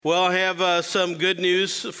Well, I have some good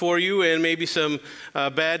news for you and maybe some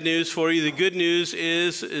bad news for you. The good news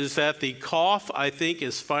is that the cough, I think,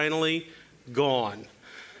 is finally gone.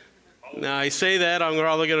 Now, I say that, I'm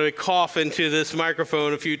probably going to cough into this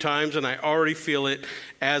microphone a few times, and I already feel it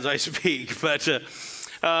as I speak. But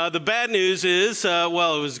the bad news is,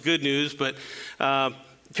 well, it was good news, but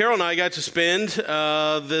Carol and I got to spend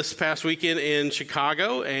this past weekend in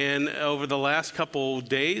Chicago, and over the last couple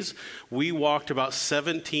days, we walked about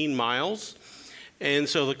 17 miles. And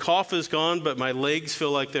so the cough is gone, but my legs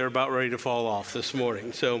feel like they're about ready to fall off this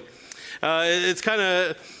morning. So it's kind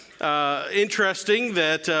of interesting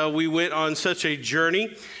that we went on such a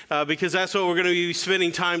journey because that's what we're going to be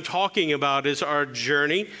spending time talking about is our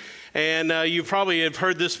journey. And you probably have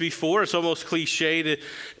heard this before. It's almost cliche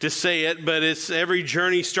to say it, but it's every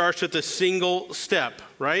journey starts with a single step,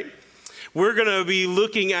 right? We're going to be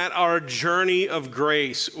looking at our journey of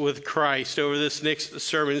grace with Christ over this next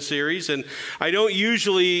sermon series. And I don't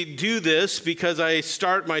usually do this because I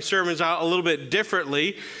start my sermons out a little bit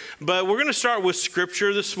differently, but we're going to start with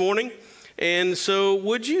Scripture this morning. And so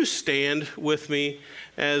would you stand with me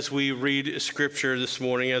as we read Scripture this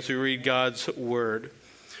morning, as we read God's Word?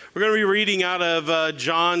 We're going to be reading out of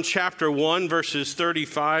John chapter 1, verses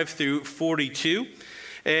 35 through 42.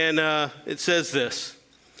 And it says this.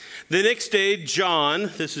 The next day,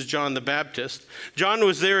 John, this is John the Baptist, John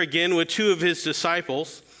was there again with two of his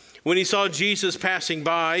disciples. When he saw Jesus passing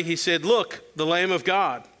by, he said, "Look, the Lamb of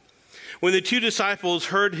God." When the two disciples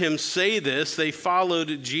heard him say this, they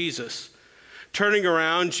followed Jesus. Turning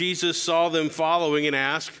around, Jesus saw them following and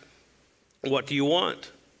asked, "What do you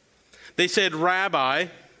want?" They said, "Rabbi,"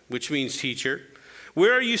 which means teacher,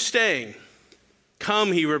 "where are you staying?"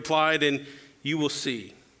 "Come," he replied, "and you will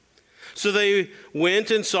see." So they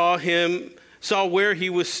went and saw where he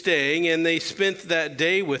was staying, and they spent that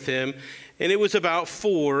day with him, and it was about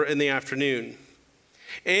 4 p.m.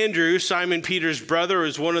 Andrew, Simon Peter's brother,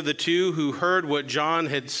 was one of the two who heard what John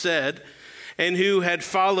had said and who had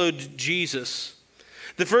followed Jesus.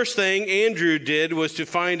 The first thing Andrew did was to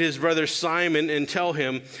find his brother Simon and tell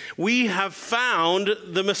him, "We have found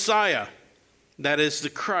the Messiah," that is the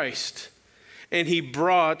Christ. And he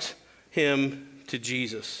brought him to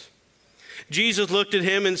Jesus. Jesus looked at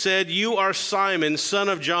him and said, "You are Simon, son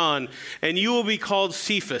of John, and you will be called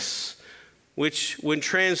Cephas," which when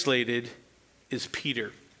translated is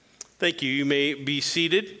Peter. Thank you. You may be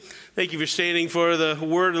seated. Thank you for standing for the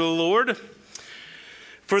word of the Lord.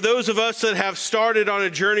 For those of us that have started on a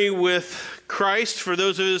journey with Christ, for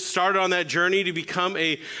those of us started on that journey to become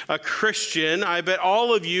a Christian, I bet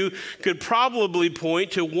all of you could probably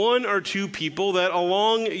point to one or two people that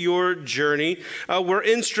along your journey were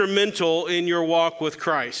instrumental in your walk with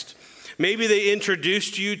Christ. Maybe they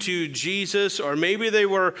introduced you to Jesus, or maybe they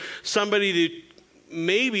were somebody that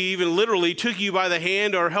maybe even literally took you by the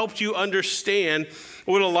hand or helped you understand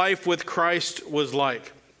what a life with Christ was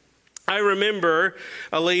like. I remember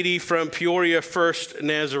a lady from Peoria First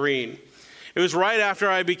Nazarene. It was right after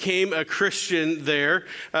I became a Christian there,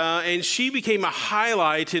 and she became a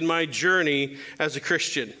highlight in my journey as a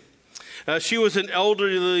Christian. She was an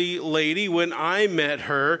elderly lady when I met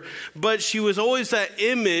her, but she was always that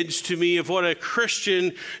image to me of what a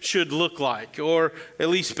Christian should look like, or at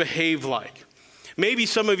least behave like. Maybe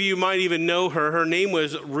some of you might even know her. Her name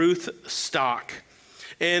was Ruth Stock,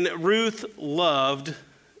 and Ruth loved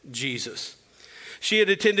Jesus. She had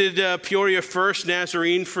attended Peoria First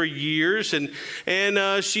Nazarene for years,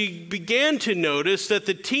 and she began to notice that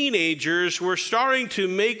the teenagers were starting to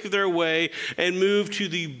make their way and move to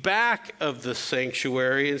the back of the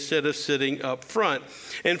sanctuary instead of sitting up front.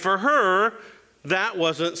 And for her, that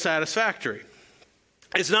wasn't satisfactory.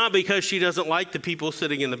 It's not because she doesn't like the people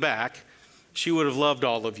sitting in the back. She would have loved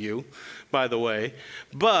all of you, by the way.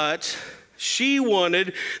 But she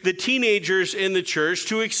wanted the teenagers in the church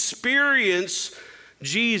to experience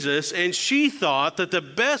Jesus, and she thought that the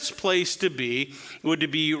best place to be would to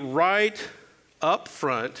be right up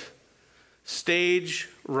front, stage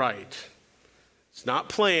right. It's not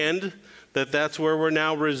planned that's where we're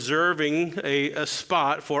now reserving a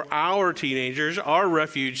spot for our teenagers, our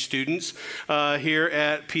refuge students here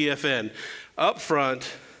at PFN. Up front,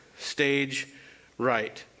 stage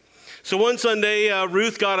right. So one Sunday,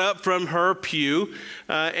 Ruth got up from her pew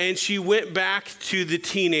and she went back to the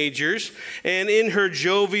teenagers, and in her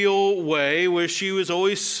jovial way, where she was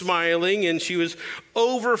always smiling and she was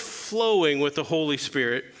overflowing with the Holy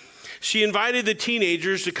Spirit, she invited the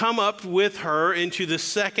teenagers to come up with her into the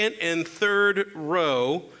second and third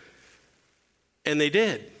row, and they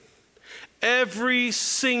did. every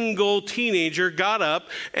single teenager got up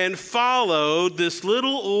and followed this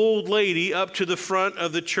little old lady up to the front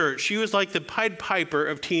of the church. She was like the Pied Piper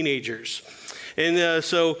of teenagers.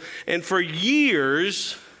 And for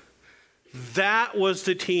years, that was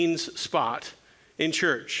the teens' spot in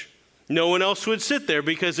church. No one else would sit there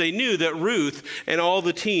because they knew that Ruth and all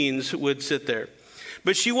the teens would sit there.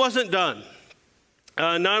 But she wasn't done.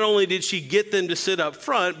 Not only did she get them to sit up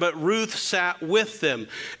front, but Ruth sat with them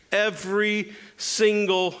every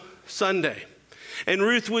single Sunday. And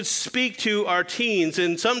Ruth would speak to our teens,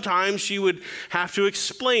 and sometimes she would have to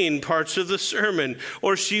explain parts of the sermon,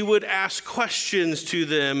 or she would ask questions to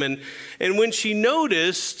them. And when she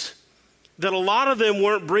noticed that a lot of them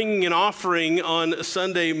weren't bringing an offering on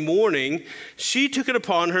Sunday morning, she took it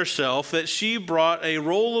upon herself that she brought a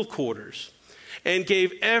roll of quarters and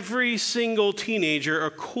gave every single teenager a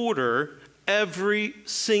quarter every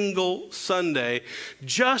single Sunday,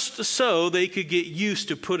 just so they could get used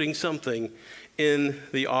to putting something in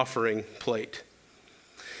the offering plate.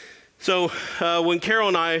 So when Carol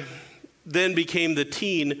and I then became the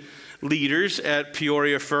teen leaders at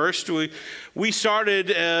Peoria First, we started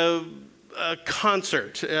a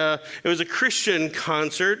concert. It was a Christian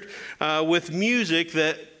concert with music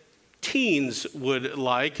that teens would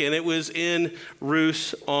like, and it was in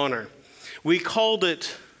Ruth's honor. We called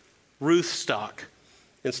it Ruthstock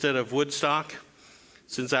instead of Woodstock,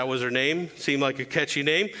 since that was her name. Seemed like a catchy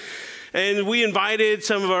name. And we invited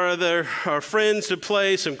some of our friends to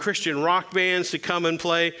play, some Christian rock bands to come and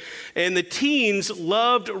play. And the teens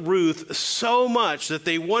loved Ruth so much that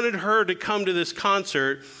they wanted her to come to this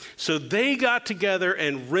concert. So they got together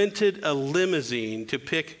and rented a limousine to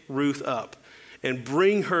pick Ruth up and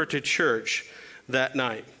bring her to church that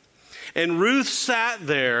night. And Ruth sat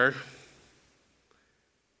there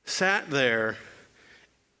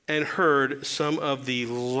and heard some of the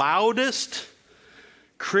loudest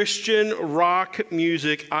Christian rock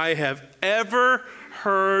music I have ever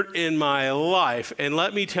heard in my life. And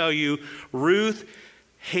let me tell you, Ruth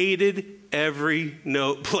hated every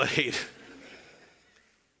note played.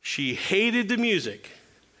 She hated the music,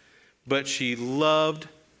 but she loved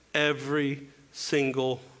every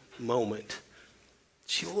single moment.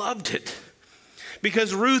 She loved it.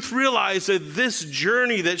 Because Ruth realized that this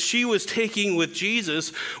journey that she was taking with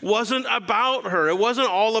Jesus wasn't about her. It wasn't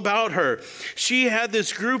all about her. She had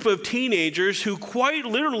this group of teenagers who quite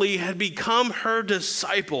literally had become her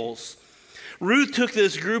disciples. Ruth took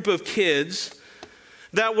this group of kids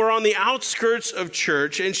that were on the outskirts of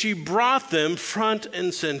church, and she brought them front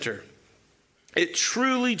and center. It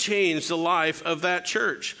truly changed the life of that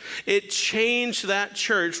church. It changed that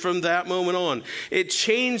church from that moment on. It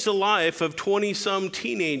changed the life of 20-some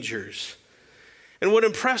teenagers. And what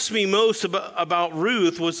impressed me most about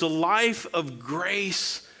Ruth was the life of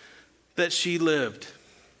grace that she lived.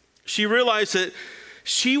 She realized that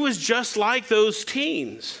she was just like those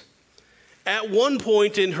teens. At one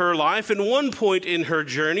point in her life and one point in her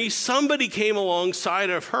journey, somebody came alongside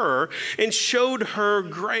of her and showed her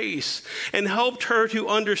grace and helped her to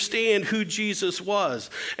understand who Jesus was.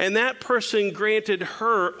 And that person granted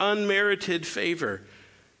her unmerited favor,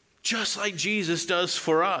 just like Jesus does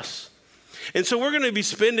for us. And so we're going to be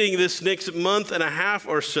spending this next month and a half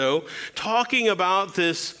or so talking about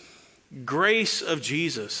this grace of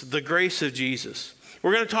Jesus, the grace of Jesus.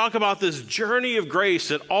 We're going to talk about this journey of grace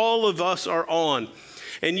that all of us are on.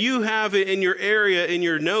 And you have it in your area, in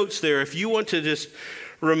your notes there, if you want to just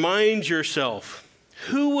remind yourself,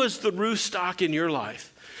 who was the Ruth stock in your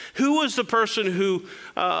life? Who was the person who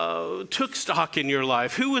took stock in your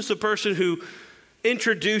life? Who was the person who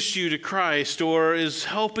introduced you to Christ or is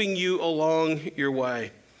helping you along your way?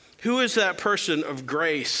 Who is that person of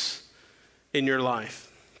grace in your life?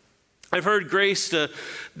 I've heard grace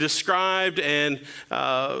described and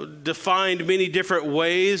defined many different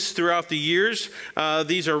ways throughout the years.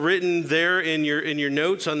 These are written there in your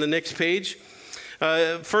notes on the next page.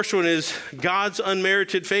 First one is God's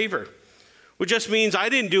unmerited favor, which just means I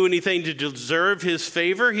didn't do anything to deserve his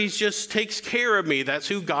favor. He just takes care of me. That's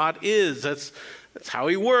who God is. That's how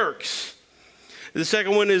he works. The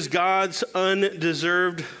second one is God's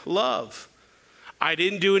undeserved love. I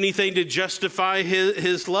didn't do anything to justify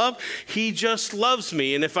his love. He just loves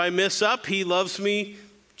me. And if I mess up, he loves me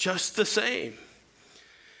just the same.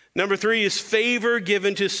 Number 3 is favor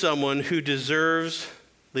given to someone who deserves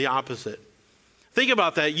the opposite. Think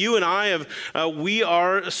about that. You and I we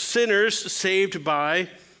are sinners saved by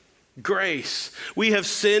grace. We have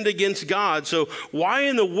sinned against God. So why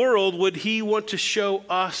in the world would he want to show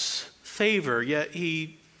us favor? Yet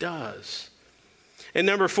he does. And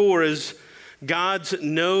number 4 is God's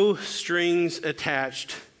no strings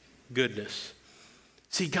attached goodness.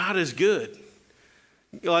 See, God is good.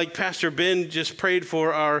 Like Pastor Ben just prayed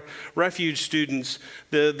for our refuge students,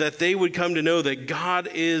 that they would come to know that God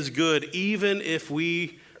is good, even if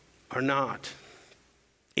we are not,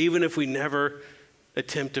 even if we never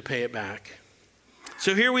attempt to pay it back.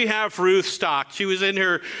 So here we have Ruth Stock. She was in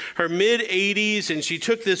her mid-80s, and she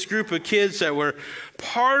took this group of kids that were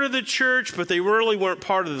part of the church, but they really weren't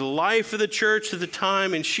part of the life of the church at the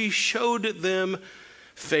time, and she showed them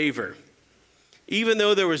favor, even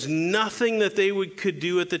though there was nothing that they could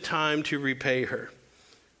do at the time to repay her.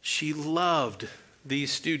 She loved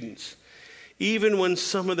these students, even when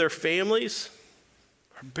some of their families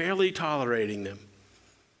are barely tolerating them.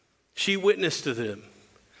 She witnessed to them.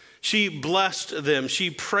 She blessed them.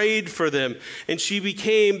 She prayed for them. And she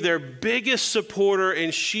became their biggest supporter,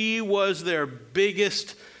 and she was their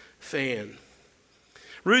biggest fan.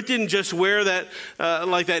 Ruth didn't just wear that,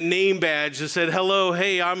 like that name badge that said, hello,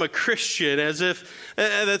 hey, I'm a Christian, as if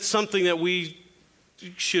that's something that we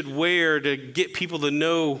should wear to get people to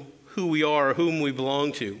know who we are, whom we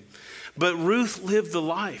belong to. But Ruth lived the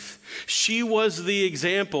life. She was the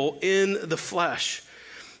example in the flesh.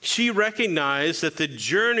 She recognized that the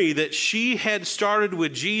journey that she had started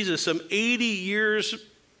with Jesus some 80 years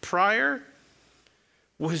prior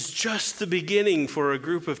was just the beginning for a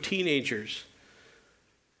group of teenagers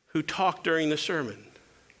who talked during the sermon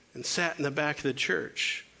and sat in the back of the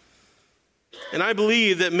church. And I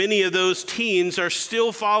believe that many of those teens are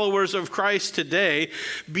still followers of Christ today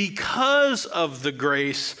because of the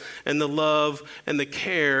grace and the love and the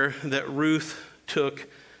care that Ruth took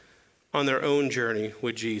on their own journey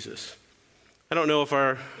with Jesus. I don't know if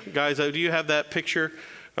our guys, do you have that picture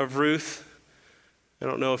of Ruth? I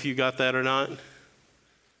don't know if you got that or not.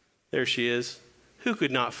 There she is. Who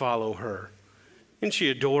could not follow her? Isn't she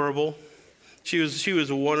adorable? She was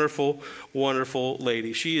a wonderful, wonderful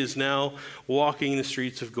lady. She is now walking the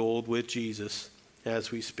streets of gold with Jesus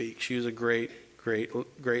as we speak. She was a great, great,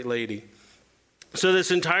 great lady. So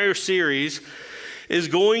this entire series is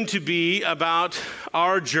going to be about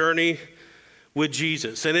our journey with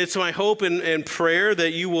Jesus. And it's my hope and prayer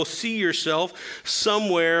that you will see yourself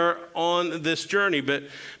somewhere on this journey. But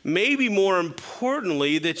maybe more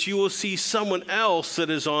importantly, that you will see someone else that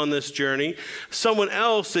is on this journey, someone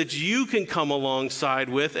else that you can come alongside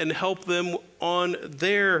with and help them on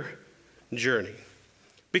their journey.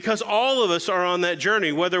 Because all of us are on that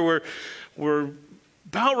journey, whether we're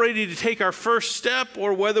about ready to take our first step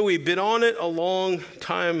or whether we've been on it a long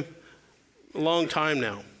time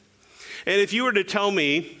now. And if you were to tell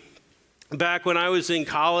me back when I was in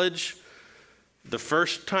college, the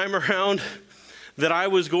first time around, that I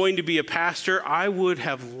was going to be a pastor, I would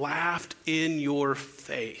have laughed in your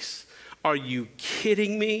face. Are you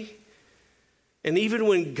kidding me? And even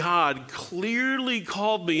when God clearly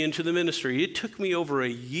called me into the ministry, it took me over a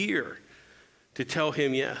year to tell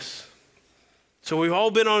him yes. So we've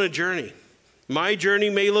all been on a journey. My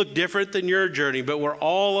journey may look different than your journey, but we're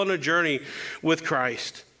all on a journey with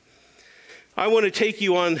Christ. I want to take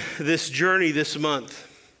you on this journey this month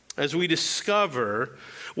as we discover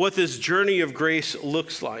what this journey of grace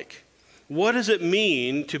looks like. What does it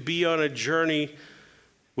mean to be on a journey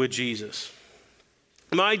with Jesus?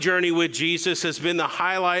 My journey with Jesus has been the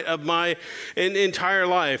highlight of my entire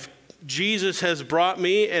life. Jesus has brought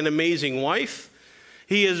me an amazing wife.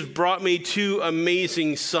 He has brought me two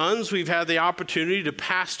amazing sons. We've had the opportunity to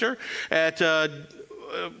pastor at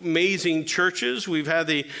amazing churches. We've had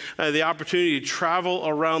the opportunity to travel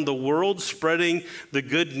around the world spreading the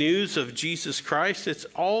good news of Jesus Christ. It's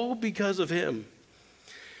all because of him.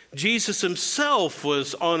 Jesus himself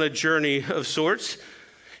was on a journey of sorts.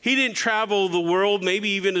 He didn't travel the world maybe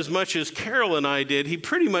even as much as Carol and I did. He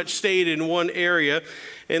pretty much stayed in one area.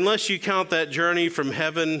 Unless you count that journey from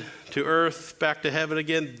heaven to earth, back to heaven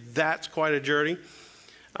again, that's quite a journey.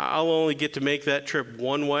 I'll only get to make that trip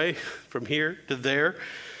one way, from here to there.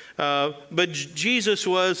 But Jesus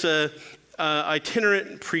was an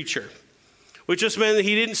itinerant preacher, which just meant that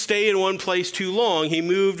he didn't stay in one place too long. He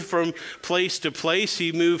moved from place to place.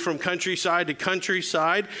 He moved from countryside to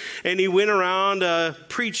countryside, and he went around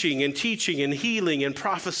preaching and teaching and healing and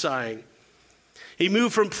prophesying. He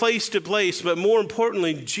moved from place to place, but more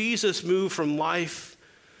importantly, Jesus moved from life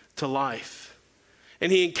to life.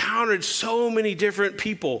 And he encountered so many different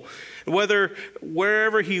people.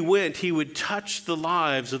 Wherever he went, he would touch the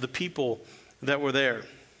lives of the people that were there.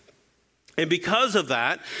 And because of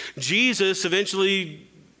that, Jesus eventually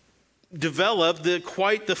developed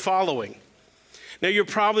quite the following. Now, you're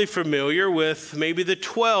probably familiar with maybe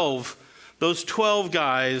those 12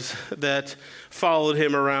 guys that followed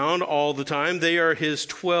him around all the time. They are his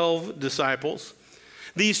 12 disciples.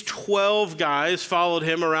 These 12 guys followed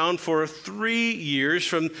him around for 3 years,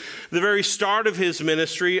 from the very start of his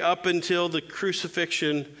ministry up until the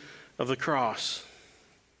crucifixion of the cross.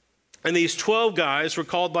 And these 12 guys were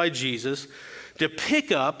called by Jesus to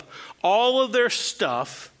pick up all of their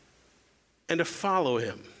stuff and to follow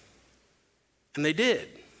him. And they did.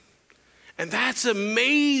 And that's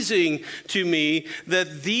amazing to me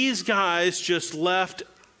that these guys just left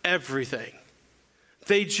everything.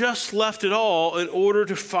 They just left it all in order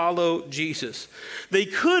to follow Jesus. They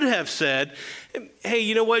could have said, hey,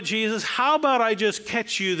 you know what, Jesus, how about I just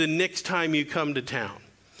catch you the next time you come to town?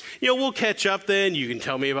 We'll catch up then. You can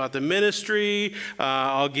tell me about the ministry.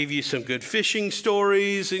 I'll give you some good fishing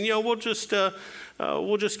stories, and we'll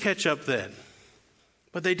just catch up then.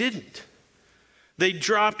 But they didn't. They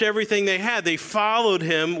dropped everything they had. They followed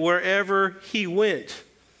him wherever he went.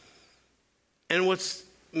 And what's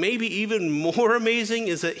maybe even more amazing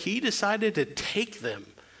is that he decided to take them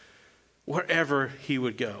wherever he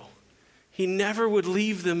would go. He never would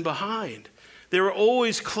leave them behind. They were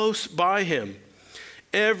always close by him.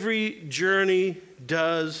 Every journey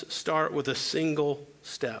does start with a single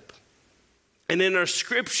step. And in our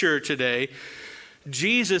scripture today,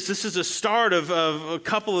 Jesus, this is a start of a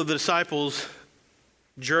couple of the disciples'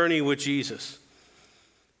 journey with Jesus.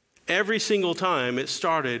 Every single time it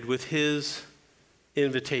started with his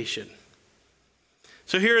invitation.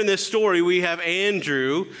 So here in this story, we have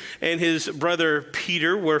Andrew and his brother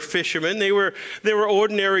Peter were fishermen. They were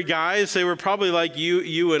ordinary guys. They were probably like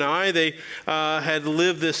you and I. They had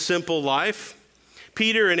lived this simple life.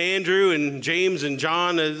 Peter and Andrew and James and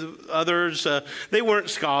John and others, they weren't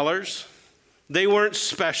scholars. They weren't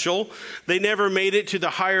special. They never made it to the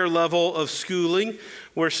higher level of schooling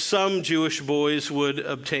where some Jewish boys would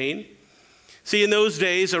obtain. See, in those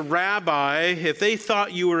days, a rabbi, if they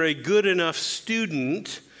thought you were a good enough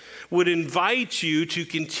student, would invite you to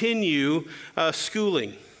continue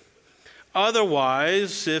schooling.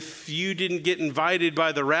 Otherwise, if you didn't get invited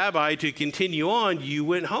by the rabbi to continue on, you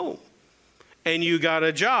went home and you got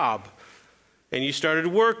a job and you started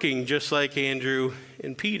working just like Andrew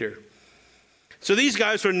and Peter. So these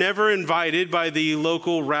guys were never invited by the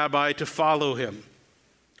local rabbi to follow him.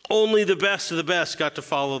 Only the best of the best got to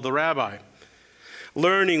follow the rabbi,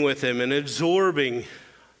 learning with him and absorbing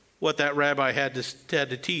what that rabbi had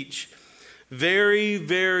to teach. Very,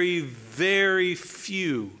 very, very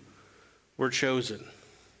few were chosen.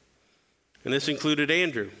 And this included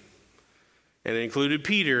Andrew, and it included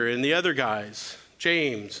Peter and the other guys,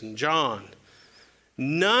 James and John.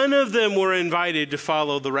 None of them were invited to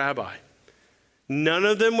follow the rabbi. None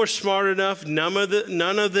of them were smart enough. None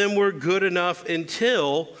of them were good enough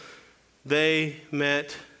until they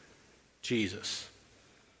met Jesus.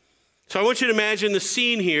 So I want you to imagine the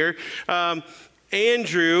scene here.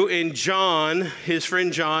 Andrew and John, his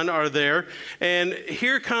friend John, are there. And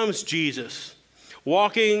here comes Jesus,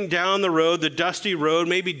 walking down the road, the dusty road.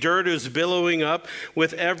 Maybe dirt is billowing up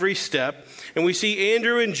with every step. And we see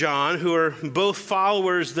Andrew and John, who are both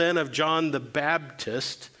followers then of John the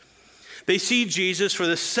Baptist. They see Jesus for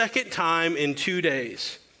the second time in 2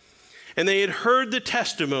 days. And they had heard the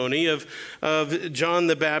testimony of John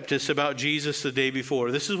the Baptist about Jesus the day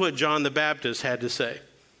before. This is what John the Baptist had to say.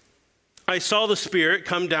 I saw the Spirit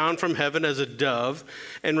come down from heaven as a dove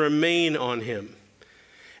and remain on him.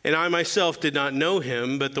 And I myself did not know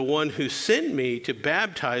him, but the one who sent me to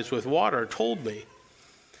baptize with water told me,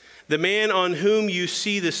 the man on whom you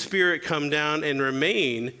see the Spirit come down and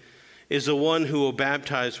remain is the one who will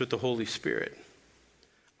baptize with the Holy Spirit.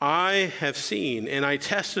 I have seen and I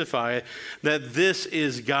testify that this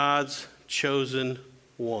is God's chosen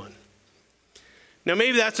one. Now,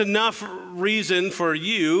 maybe that's enough reason for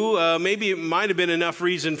you. Maybe it might have been enough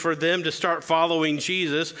reason for them to start following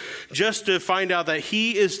Jesus, just to find out that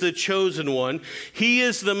he is the chosen one. He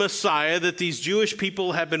is the Messiah that these Jewish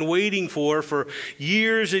people have been waiting for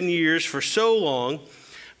years and years, for so long.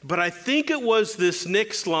 But I think it was this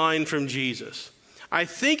next line from Jesus. I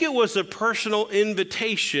think it was a personal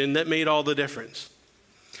invitation that made all the difference.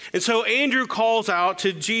 And so Andrew calls out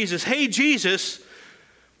to Jesus, hey, Jesus,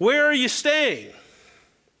 where are you staying?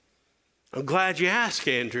 I'm glad you asked,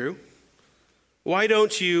 Andrew. Why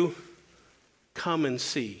don't you come and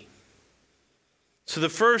see? So the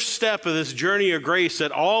first step of this journey of grace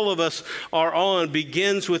that all of us are on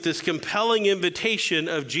begins with this compelling invitation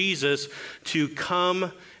of Jesus to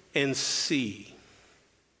come and see.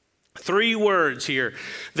 3 words here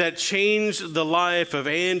that changed the life of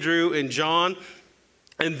Andrew and John,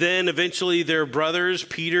 and then eventually their brothers,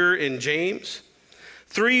 Peter and James.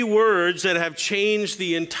 3 words that have changed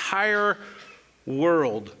the entire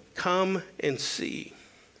world. Come and see.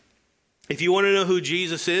 If you want to know who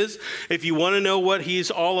Jesus is, if you want to know what he's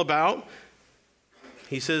all about,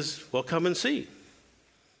 he says, well, come and see.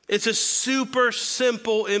 It's a super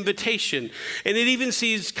simple invitation. And it even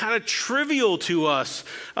seems kind of trivial to us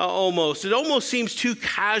almost. It almost seems too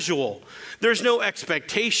casual. There's no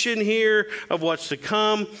expectation here of what's to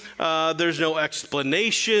come. There's no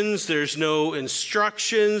explanations. There's no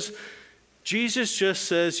instructions. Jesus just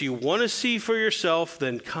says, you want to see for yourself,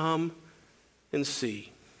 then come and see.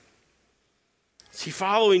 See,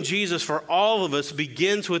 following Jesus for all of us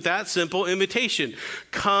begins with that simple invitation.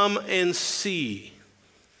 Come and see.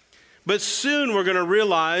 But soon we're going to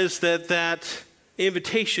realize that that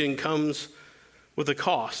invitation comes with a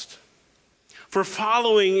cost. For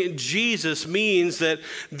following Jesus means that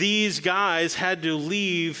these guys had to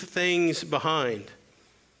leave things behind.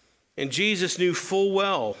 And Jesus knew full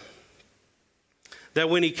well that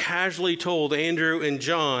when he casually told Andrew and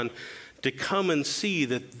John to come and see,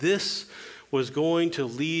 that this was going to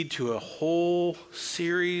lead to a whole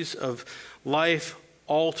series of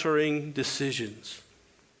life-altering decisions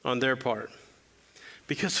on their part.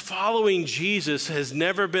 Because following Jesus has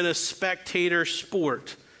never been a spectator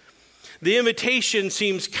sport. The invitation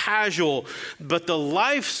seems casual, but the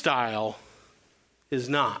lifestyle is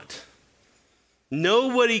not.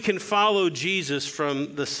 Nobody can follow Jesus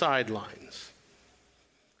from the sidelines.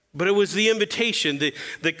 But it was the invitation,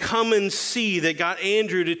 the come and see, that got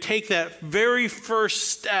Andrew to take that very first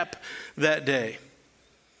step that day.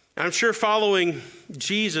 I'm sure following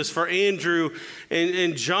Jesus for Andrew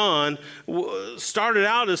and John started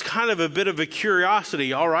out as kind of a bit of a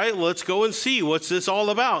curiosity. All right, let's go and see what's this all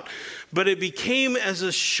about. But it became as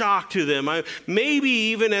a shock to them. Maybe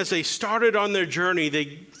even as they started on their journey,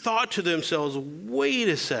 they thought to themselves, wait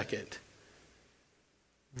a second.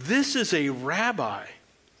 This is a rabbi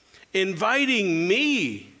inviting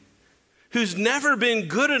me, who's never been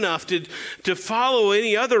good enough to follow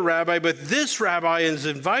any other rabbi, but this rabbi is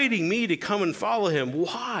inviting me to come and follow him.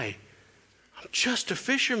 Why? I'm just a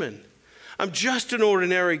fisherman. I'm just an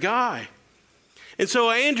ordinary guy. And so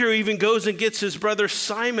Andrew even goes and gets his brother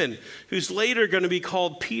Simon, who's later going to be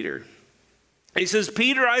called Peter. He says,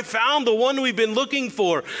 Peter, I found the one we've been looking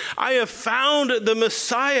for. I have found the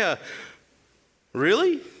Messiah.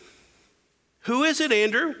 Really? Who is it,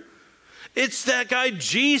 Andrew? It's that guy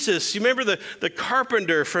Jesus. You remember the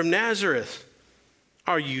carpenter from Nazareth?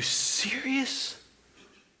 Are you serious?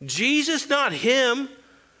 Jesus, not him.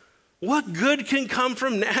 What good can come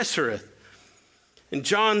from Nazareth? And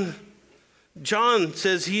John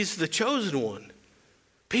says he's the chosen one.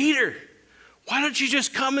 Peter, why don't you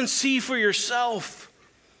just come and see for yourself?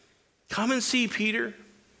 Come and see, Peter.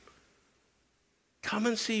 Come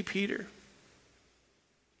and see, Peter.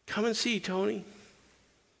 Come and see, Tony.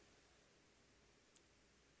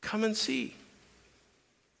 Come and see.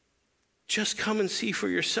 Just come and see for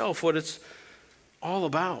yourself what it's all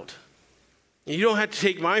about. You don't have to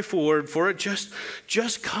take my word for it.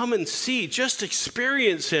 Just come and see. Just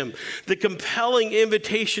experience him. The compelling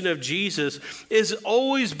invitation of Jesus has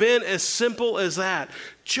always been as simple as that.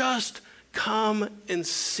 Just come and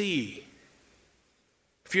see.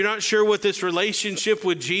 If you're not sure what this relationship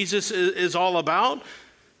with Jesus is all about,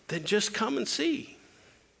 then just come and see.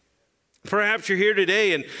 Perhaps you're here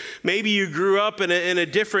today and maybe you grew up in a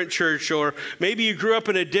different church, or maybe you grew up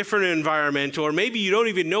in a different environment, or maybe you don't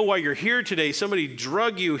even know why you're here today. Somebody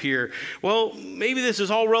drug you here. Well, maybe this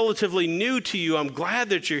is all relatively new to you. I'm glad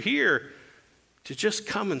that you're here to just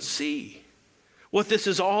come and see what this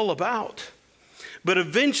is all about. But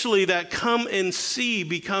eventually that come and see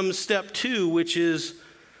becomes step 2, which is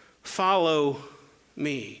follow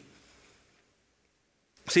me.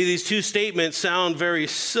 See, these two statements sound very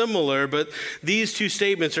similar, but these two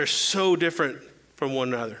statements are so different from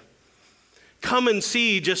one another. Come and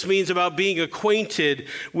see just means about being acquainted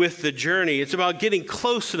with the journey. It's about getting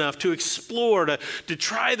close enough to explore, to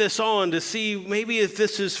try this on, to see maybe if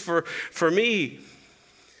this is for me.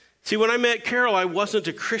 See, when I met Carol, I wasn't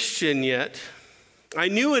a Christian yet. I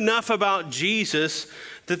knew enough about Jesus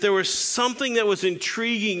that there was something that was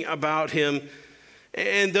intriguing about him.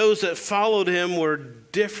 And those that followed him were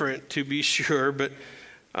different, to be sure, but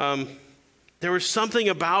there was something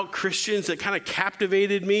about Christians that kind of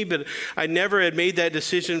captivated me, but I never had made that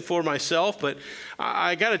decision for myself. But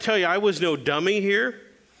I got to tell you, I was no dummy here.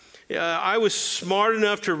 I was smart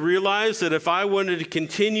enough to realize that if I wanted to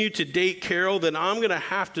continue to date Carol, then I'm going to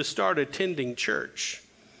have to start attending church.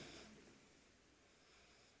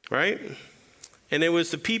 Right? And it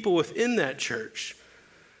was the people within that church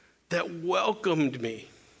that welcomed me.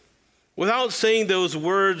 Without saying those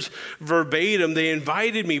words verbatim, they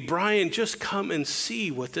invited me, Brian, just come and see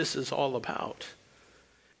what this is all about.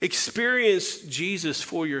 Experience Jesus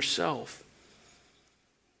for yourself.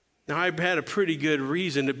 Now, I had a pretty good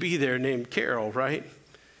reason to be there named Carol, right?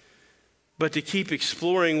 But to keep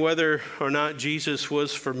exploring whether or not Jesus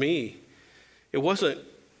was for me. It wasn't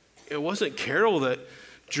Carol that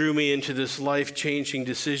drew me into this life-changing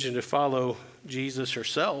decision to follow Jesus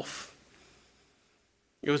herself.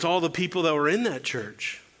 It was all the people that were in that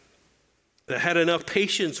church that had enough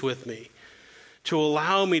patience with me to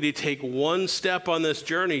allow me to take one step on this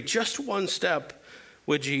journey, just one step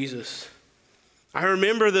with Jesus. I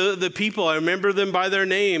remember the people. I remember them by their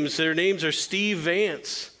names. Their names are Steve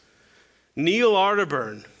Vance, Neil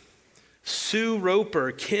Arterburn, Sue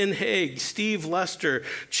Roper, Ken Haig, Steve Lester,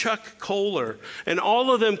 Chuck Kohler, and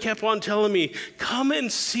all of them kept on telling me, come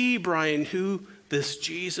and see, Brian, who this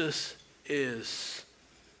Jesus is.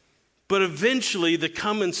 But eventually, the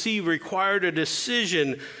come and see required a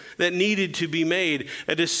decision that needed to be made.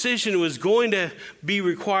 A decision was going to be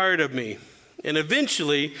required of me. And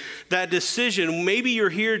eventually, that decision, maybe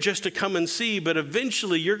you're here just to come and see, but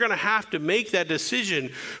eventually you're going to have to make that decision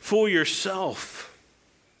for yourself.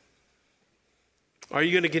 Are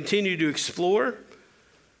you going to continue to explore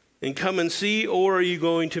and come and see, or are you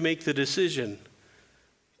going to make the decision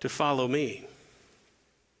to follow me?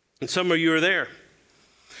 And some of you are there.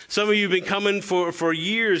 Some of you have been coming for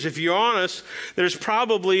years. If you're honest, there's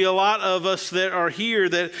probably a lot of us that are here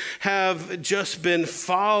that have just been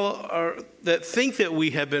that think that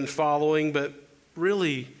we have been following, but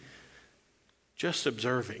really just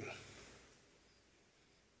observing.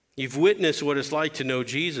 You've witnessed what it's like to know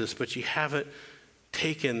Jesus, but you haven't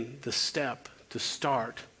taken the step to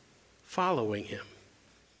start following him.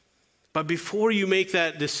 But before you make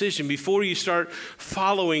that decision, before you start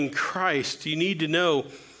following Christ, you need to know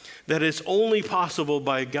that it's only possible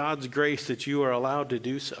by God's grace that you are allowed to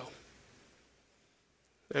do so.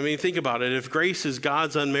 I mean, think about it. If grace is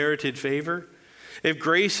God's unmerited favor, if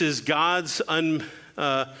grace is God's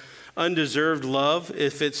undeserved love,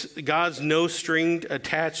 if it's God's no-string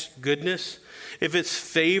attached goodness, if it's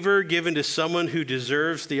favor given to someone who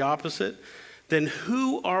deserves the opposite, then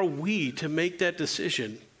who are we to make that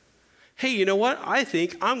decision? Hey, you know what? I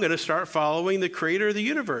think I'm going to start following the creator of the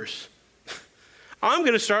universe. I'm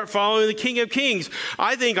going to start following the King of Kings.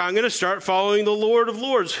 I think I'm going to start following the Lord of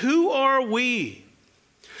Lords. Who are we?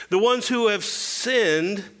 The ones who have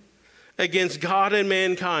sinned against God and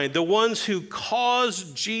mankind. The ones who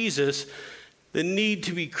caused Jesus the need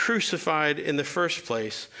to be crucified in the first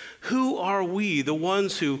place. Who are we? The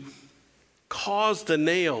ones who caused the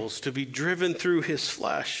nails to be driven through his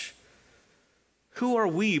flesh. Who are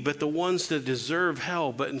we but the ones that deserve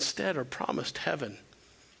hell but instead are promised heaven?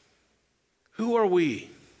 Who are we?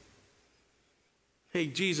 Hey,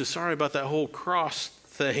 Jesus, sorry about that whole cross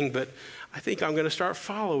thing, but I think I'm going to start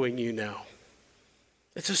following you now.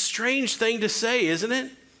 It's a strange thing to say,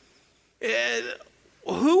 isn't it?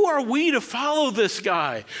 Who are we to follow this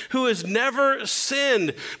guy who has never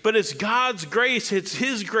sinned, but it's God's grace, it's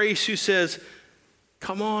his grace who says,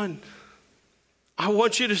 come on. I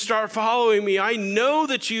want you to start following me. I know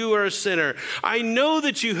that you are a sinner. I know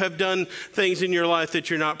that you have done things in your life that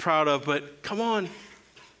you're not proud of, but come on.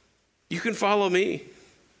 You can follow me.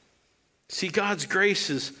 See, God's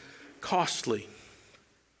grace is costly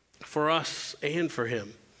for us and for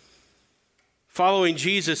him. Following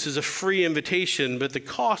Jesus is a free invitation, but the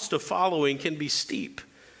cost of following can be steep.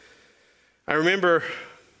 I remember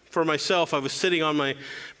for myself, I was sitting on my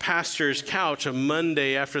pastor's couch a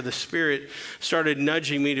Monday after the Spirit started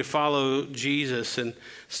nudging me to follow Jesus and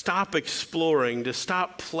stop exploring, to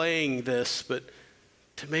stop playing this, but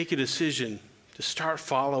to make a decision to start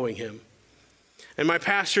following him. And my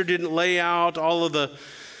pastor didn't lay out all of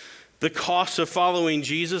the costs of following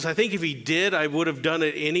Jesus. I think if he did, I would have done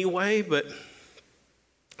it anyway, but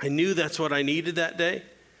I knew that's what I needed that day.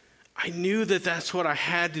 I knew that that's what I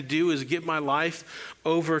had to do, is give my life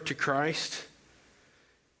over to Christ.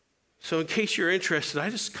 So in case you're interested, I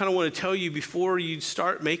just kind of want to tell you before you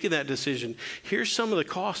start making that decision, here's some of the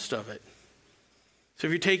cost of it. So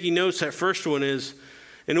if you're taking notes, that first one is,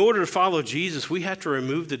 in order to follow Jesus, we have to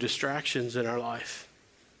remove the distractions in our life.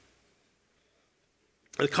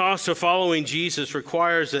 The cost of following Jesus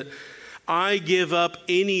requires that I give up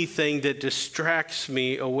anything that distracts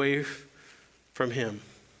me away from him.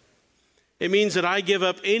 It means that I give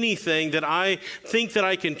up anything that I think that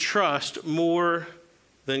I can trust more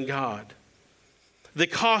than God. The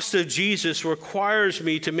cost of Jesus requires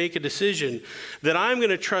me to make a decision that I'm going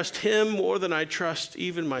to trust him more than I trust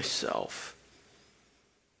even myself.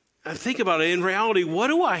 And think about it. In reality, what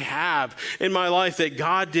do I have in my life that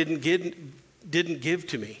God didn't give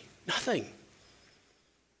to me? Nothing.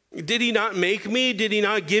 Did he not make me? Did he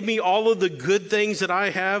not give me all of the good things that I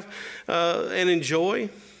have and enjoy?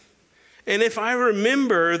 And if I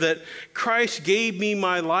remember that Christ gave me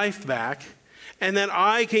my life back and that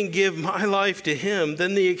I can give my life to him,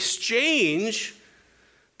 then the exchange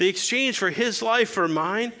for his life for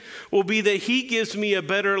mine will be that he gives me a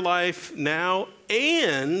better life now,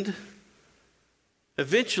 and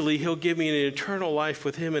eventually he'll give me an eternal life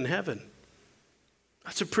with him in heaven.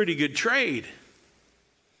 That's a pretty good trade.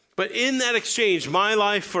 But in that exchange, my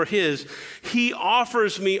life for his, he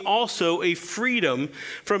offers me also a freedom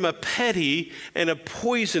from a petty and a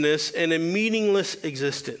poisonous and a meaningless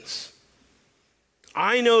existence.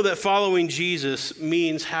 I know that following Jesus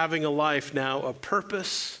means having a life now of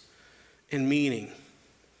purpose and meaning.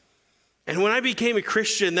 And when I became a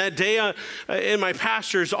Christian that day in my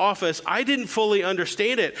pastor's office, I didn't fully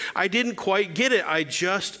understand it. I didn't quite get it. I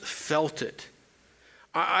just felt it.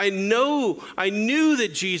 I knew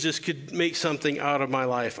that Jesus could make something out of my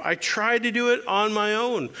life. I tried to do it on my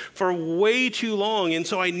own for way too long, and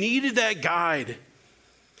so I needed that guide.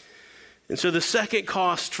 And so the second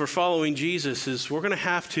cost for following Jesus is we're going to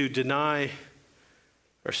have to deny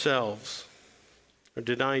ourselves, or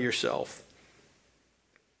deny yourself.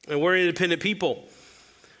 And we're independent people.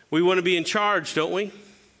 We want to be in charge, don't we?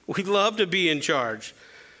 We love to be in charge.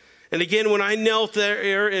 And again, when I knelt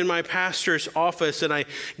there in my pastor's office and I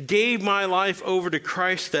gave my life over to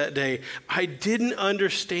Christ that day, I didn't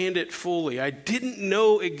understand it fully. I didn't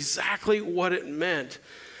know exactly what it meant.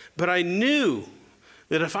 But I knew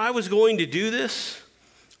that if I was going to do this,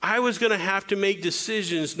 I was going to have to make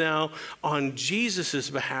decisions now on Jesus'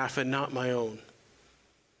 behalf and not my own.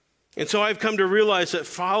 And so I've come to realize that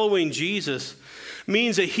following Jesus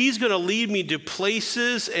means that he's going to lead me to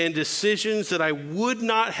places and decisions that I would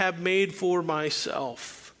not have made for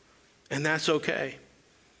myself. And that's okay.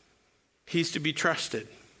 He's to be trusted.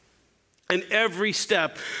 And every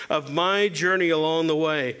step of my journey along the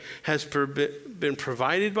way has been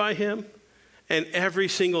provided by him, and every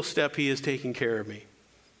single step he has taken care of me.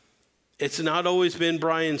 It's not always been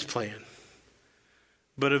Brian's plan,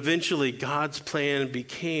 but eventually God's plan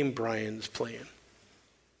became Brian's plan.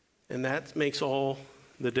 And that makes all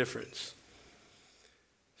the difference.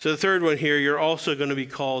 So the third one here, you're also going to be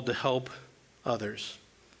called to help others.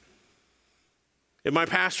 And my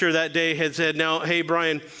pastor that day had said, now, hey,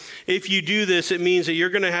 Brian, if you do this, it means that you're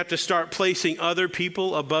going to have to start placing other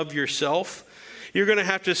people above yourself. You're going to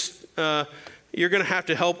have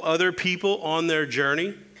to help other people on their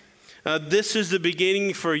journey. This is the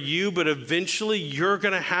beginning for you, but eventually you're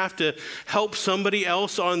going to have to help somebody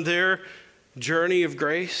else on their journey of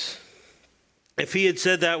grace. If he had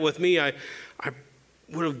said that with me, I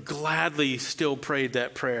would have gladly still prayed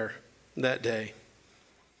that prayer that day.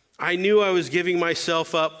 I knew I was giving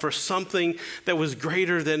myself up for something that was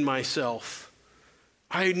greater than myself.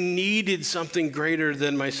 I needed something greater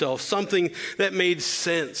than myself, something that made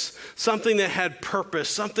sense, something that had purpose,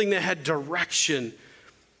 something that had direction.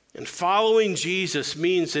 And following Jesus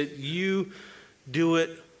means that you do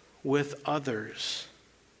it with others.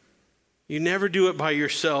 You never do it by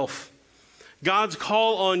yourself. God's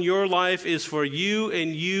call on your life is for you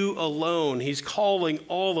and you alone. He's calling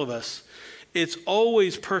all of us. It's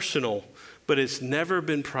always personal, but it's never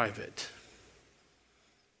been private.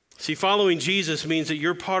 See, following Jesus means that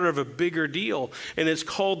you're part of a bigger deal, and it's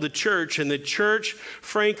called the church. And the church,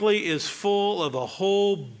 frankly, is full of a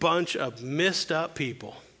whole bunch of messed up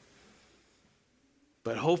people.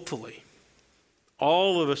 But hopefully,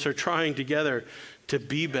 all of us are trying together to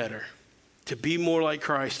be better, to be more like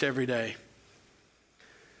Christ every day.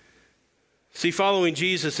 See, following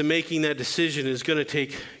Jesus and making that decision is going to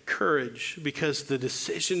take courage, because the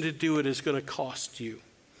decision to do it is going to cost you.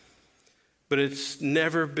 But it's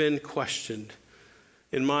never been questioned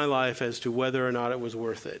in my life as to whether or not it was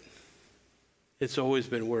worth it. It's always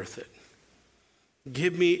been worth it.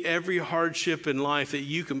 Give me every hardship in life that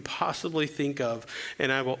you can possibly think of,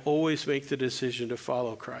 and I will always make the decision to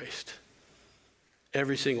follow Christ.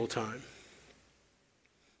 Every single time.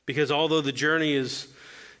 Because although the journey is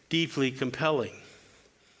deeply compelling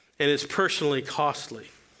and it's personally costly,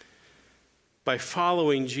 by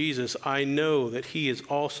following Jesus, I know that he is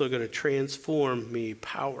also going to transform me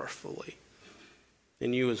powerfully,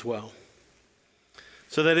 and you as well.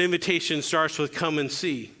 So that invitation starts with come and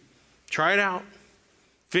see. Try it out.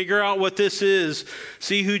 Figure out what this is.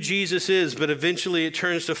 See who Jesus is. But eventually it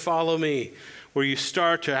turns to follow me, where you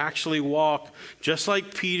start to actually walk just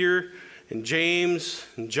like Peter and James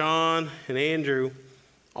and John and Andrew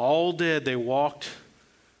all did. They walked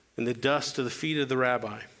in the dust of the feet of the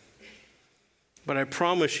rabbi. But I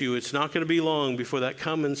promise you, it's not going to be long before that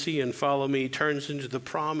come and see and follow me turns into the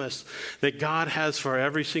promise that God has for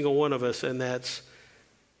every single one of us, and that's,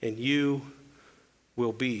 and you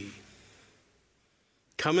will be.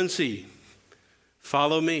 Come and see,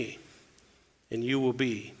 follow me, and you will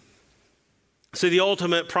be. So the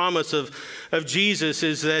ultimate promise of Jesus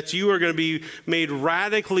is that you are going to be made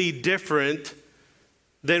radically different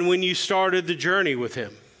than when you started the journey with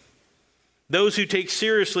him. Those who take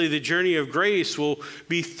seriously the journey of grace will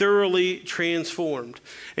be thoroughly transformed.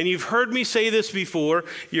 And you've heard me say this before.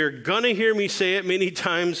 You're going to hear me say it many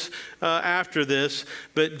times after this.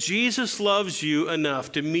 But Jesus loves you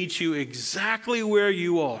enough to meet you exactly where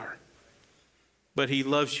you are. But he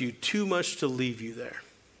loves you too much to leave you there.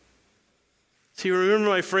 See, remember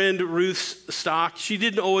my friend Ruth Stock? She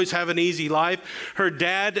didn't always have an easy life. Her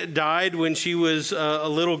dad died when she was a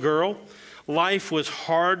little girl. Life was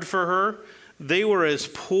hard for her. They were as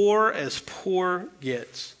poor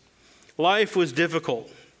gets. Life was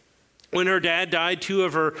difficult. When her dad died, 2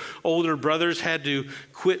 of her older brothers had to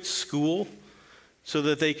quit school so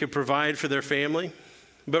that they could provide for their family.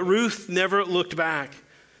 But Ruth never looked back.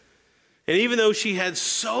 And even though she had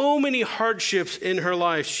so many hardships in her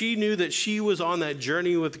life, she knew that she was on that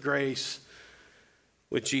journey with grace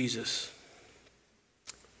with Jesus.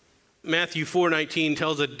 Matthew 4:19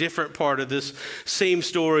 tells a different part of this same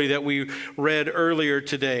story that we read earlier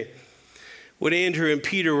today. When Andrew and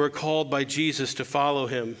Peter were called by Jesus to follow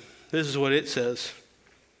him, this is what it says.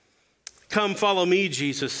 "Come, follow me,"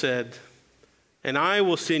 Jesus said, "and I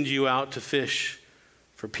will send you out to fish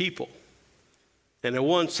for people." And at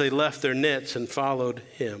once they left their nets and followed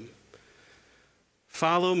him.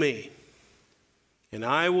 Follow me, and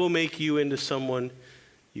I will make you into someone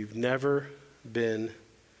you've never been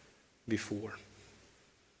before.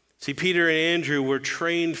 See, Peter and Andrew were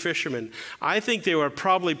trained fishermen. I think they were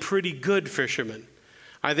probably pretty good fishermen.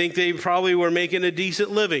 I think they probably were making a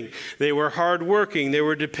decent living. They were hardworking. They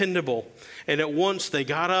were dependable. And at once they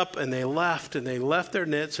got up and they left their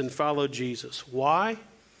nets and followed Jesus. Why?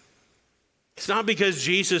 It's not because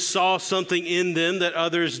Jesus saw something in them that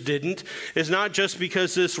others didn't. It's not just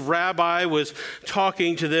because this rabbi was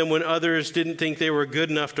talking to them when others didn't think they were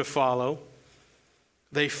good enough to follow.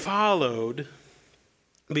 They followed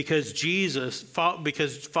because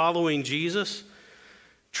following Jesus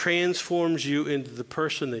transforms you into the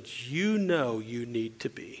person that you know you need to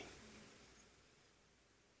be.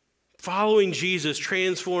 Following Jesus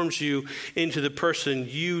transforms you into the person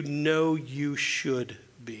you know you should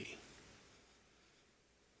be.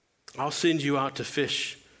 I'll send you out to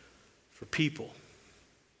fish for people.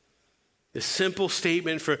 This simple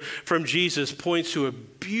statement from Jesus points to a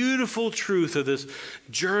beautiful truth of this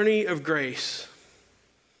journey of grace.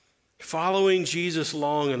 Follow Jesus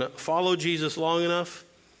long enough,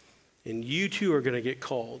 and you too are going to get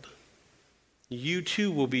called. You too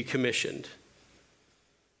will be commissioned.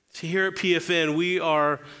 See, here at PFN, we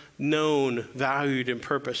are known, valued, and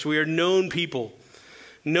purposed. We are known people,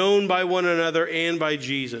 known by one another and by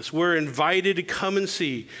Jesus. We're invited to come and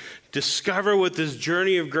see, discover what this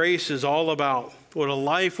journey of grace is all about, what a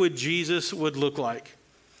life with Jesus would look like.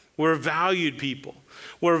 We're valued people.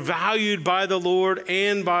 We're valued by the Lord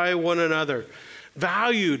and by one another.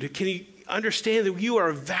 Valued, can you understand that you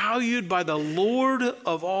are valued by the Lord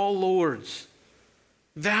of all lords?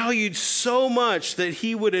 Valued so much that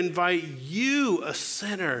he would invite you, a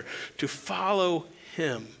sinner, to follow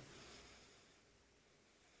him.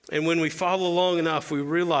 And when we follow long enough, we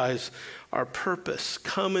realize our purpose,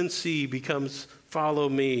 come and see, becomes follow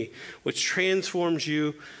me, which transforms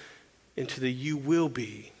you into the you will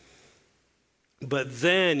be. But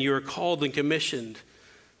then you are called and commissioned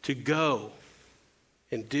to go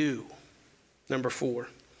and do. Number 4.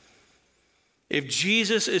 If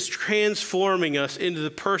Jesus is transforming us into the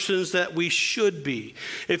persons that we should be,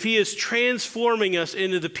 if he is transforming us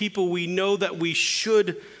into the people we know that we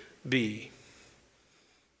should be,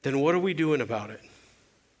 then what are we doing about it?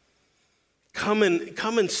 Come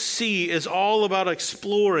and see is all about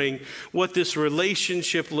exploring what this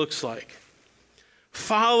relationship looks like.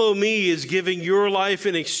 Follow me is giving your life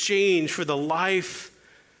in exchange for the life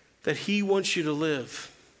that he wants you to live.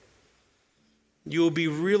 You will be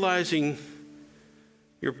realizing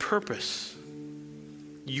your purpose.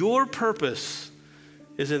 Your purpose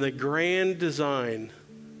is in the grand design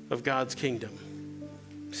of God's kingdom.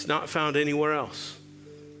 It's not found anywhere else.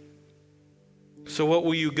 So what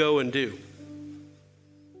will you go and do?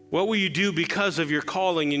 What will you do because of your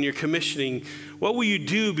calling and your commissioning? What will you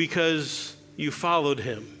do because you followed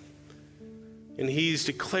him? And he's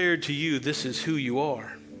declared to you, this is who you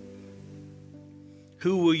are.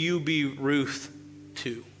 Who will you be Ruth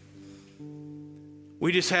to?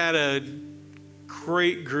 We just had a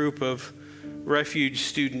great group of refuge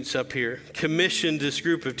students up here, commissioned this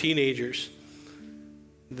group of teenagers.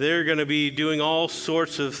 They're going to be doing all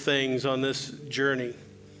sorts of things on this journey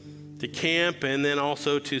to camp and then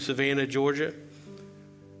also to Savannah, Georgia.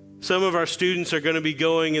 Some of our students are going to be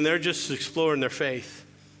going and they're just exploring their faith.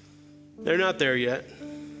 They're not there yet.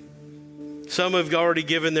 Some have already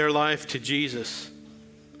given their life to Jesus.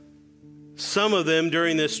 Some of them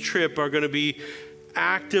during this trip are going to be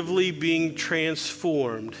actively being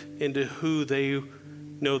transformed into who they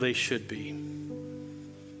know they should be.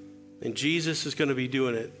 And Jesus is going to be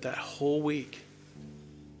doing it that whole week.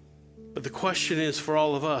 But the question is for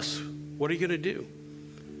all of us, what are you going to do?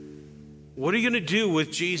 What are you going to do with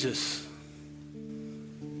Jesus?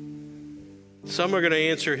 Some are going to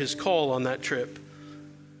answer his call on that trip.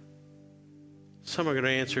 Some are going to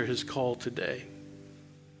answer his call today.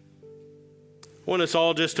 I want us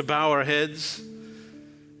all just to bow our heads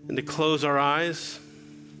and to close our eyes.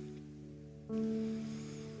 And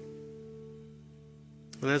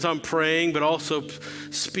as I'm praying, but also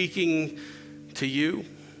speaking to you,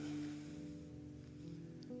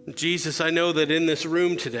 Jesus, I know that in this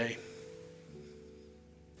room today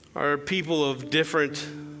are people of different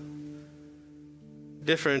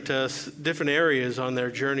areas on their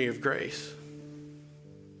journey of grace.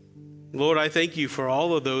 Lord, I thank you for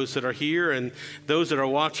all of those that are here and those that are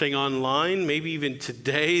watching online, maybe even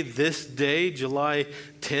today, this day, July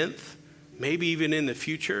 10th, maybe even in the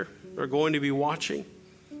future are going to be watching.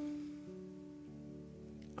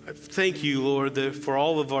 I thank you, Lord, for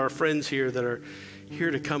all of our friends here that are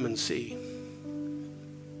here to come and see.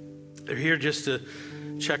 They're here just to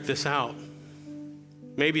check this out.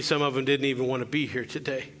 Maybe some of them didn't even want to be here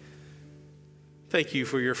today. Thank you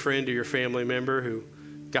for your friend or your family member who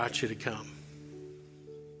got you to come.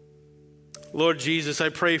 Lord Jesus, I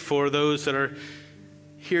pray for those that are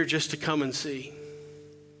here just to come and see,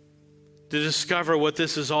 to discover what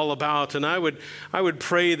this is all about. And I would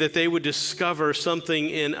pray that they would discover something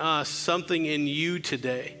in us, something in you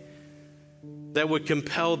today that would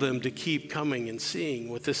compel them to keep coming and seeing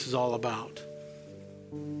what this is all about.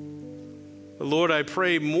 Lord, I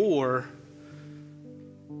pray more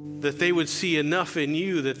that they would see enough in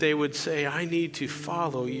you that they would say, I need to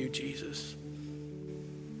follow you, Jesus.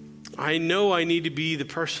 I know I need to be the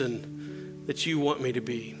person that you want me to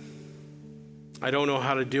be. I don't know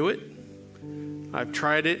how to do it. I've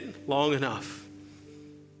tried it long enough.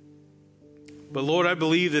 But Lord, I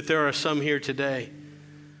believe that there are some here today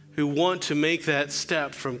who want to make that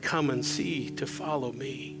step from come and see to follow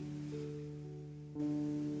me.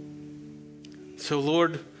 So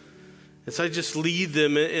Lord, as I just lead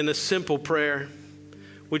them in a simple prayer,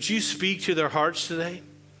 would you speak to their hearts today?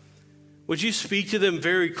 Would you speak to them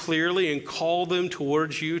very clearly and call them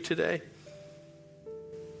towards you today?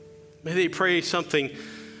 May they pray something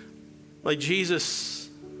like, Jesus,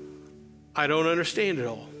 I don't understand it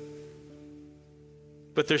all,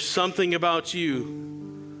 but there's something about you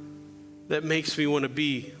that makes me want to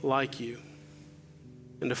be like you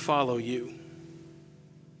and to follow you.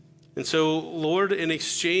 And so, Lord, in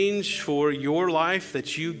exchange for your life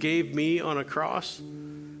that you gave me on a cross,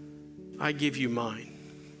 I give you mine.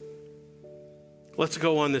 Let's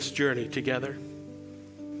go on this journey together.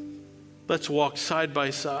 Let's walk side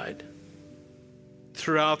by side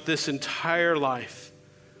throughout this entire life,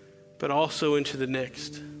 but also into the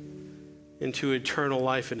next, into eternal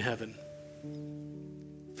life in heaven.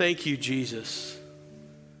 Thank you, Jesus,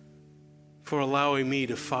 for allowing me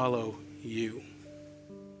to follow you.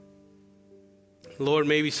 Lord,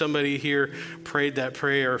 maybe somebody here prayed that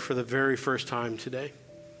prayer for the very first time today.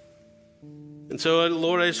 And so,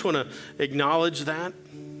 Lord, I just want to acknowledge that.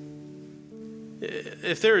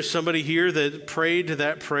 If there is somebody here that prayed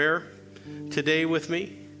that prayer today with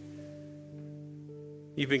me,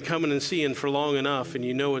 you've been coming and seeing for long enough and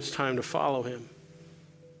you know it's time to follow him.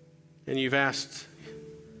 And you've asked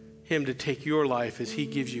him to take your life as he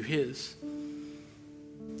gives you his.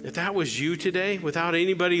 If that was you today, without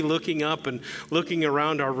anybody looking up and looking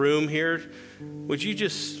around our room here, would you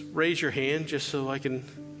just raise your hand just so I can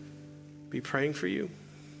be praying for you?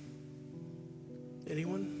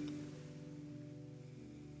 Anyone?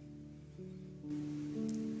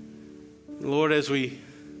 Lord, as we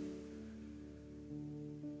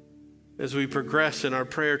progress in our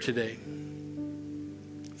prayer today,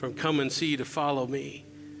 from come and see to follow me,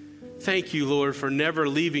 thank you, Lord, for never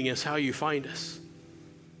leaving us how you find us.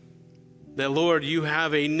 That, Lord, you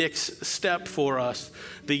have a next step for us,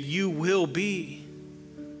 that you will be.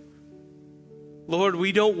 Lord,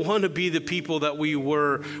 we don't want to be the people that we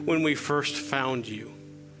were when we first found you.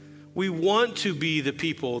 We want to be the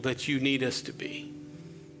people that you need us to be.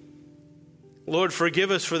 Lord,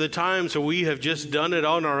 forgive us for the times where we have just done it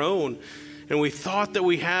on our own and we thought that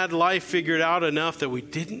we had life figured out enough that we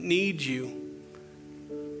didn't need you.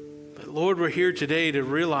 But Lord, we're here today to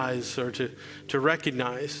realize or to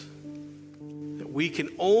recognize that we can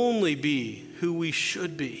only be who we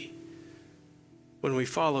should be when we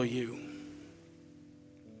follow you.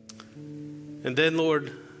 And then,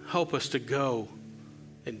 Lord, help us to go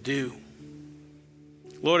and do.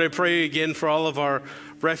 Lord, I pray again for all of our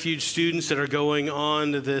refuge students that are going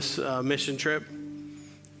on to this mission trip,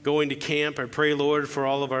 going to camp. I pray, Lord, for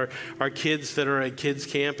all of our kids that are at kids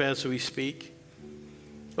camp as we speak.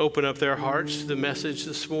 Open up their hearts to the message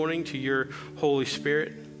this morning, to your Holy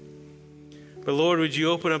Spirit. But Lord, would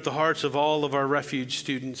you open up the hearts of all of our refuge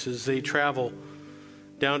students as they travel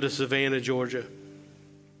down to Savannah, Georgia.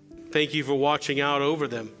 Thank you for watching out over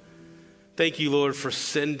them. Thank you, Lord, for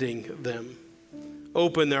sending them.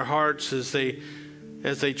 Open their hearts as they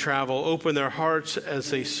travel. Open their hearts as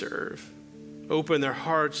they serve. Open their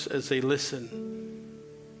hearts as they listen.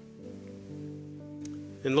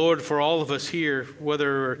 And Lord, for all of us here, whether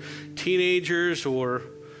we're teenagers or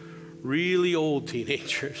really old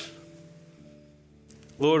teenagers,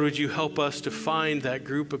 Lord, would you help us to find that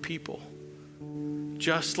group of people,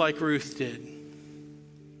 just like Ruth did,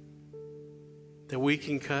 that we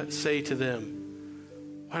can say to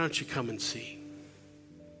them, why don't you come and see?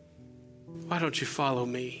 Why don't you follow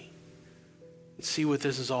me and see what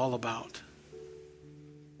this is all about?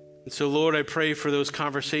 And so, Lord, I pray for those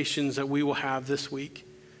conversations that we will have this week.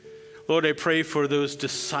 Lord, I pray for those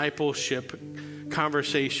discipleship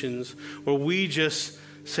conversations where we just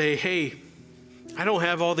say, hey, I don't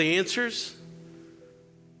have all the answers,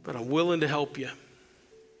 but I'm willing to help you.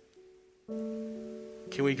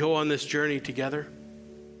 Can we go on this journey together?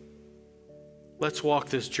 Let's walk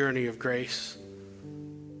this journey of grace,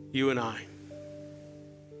 you and I.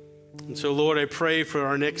 And so, Lord, I pray for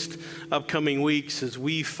our next upcoming weeks as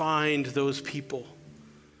we find those people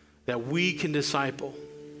that we can disciple,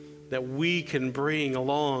 that we can bring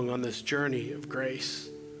along on this journey of grace.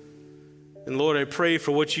 And Lord, I pray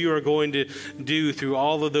for what you are going to do through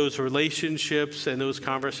all of those relationships and those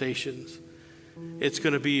conversations. It's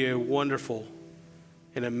going to be a wonderful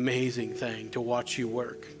and amazing thing to watch you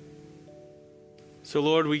work. So,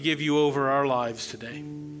 Lord, we give you over our lives today.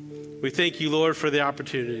 We thank you, Lord, for the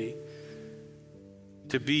opportunity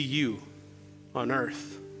to be you on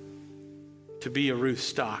earth, to be a Ruth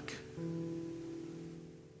Stock,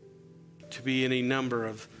 to be any number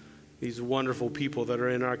of these wonderful people that are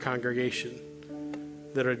in our congregation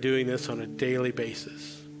that are doing this on a daily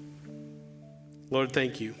basis. Lord,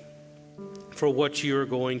 thank you for what you are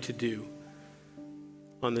going to do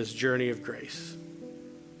on this journey of grace.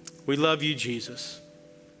 We love you, Jesus.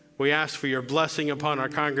 We ask for your blessing upon our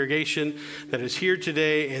congregation that is here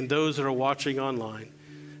today and those that are watching online.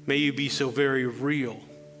 May you be so very real,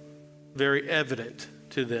 very evident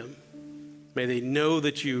to them. May they know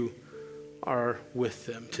that you are with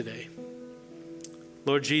them today.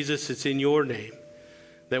 Lord Jesus, it's in your name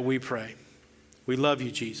that we pray. We love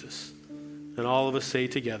you, Jesus. And all of us say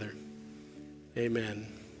together, amen.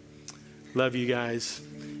 Love you guys.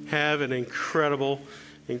 Have an incredible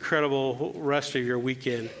rest of your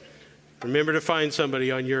weekend. Remember to find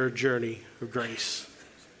somebody on your journey of grace.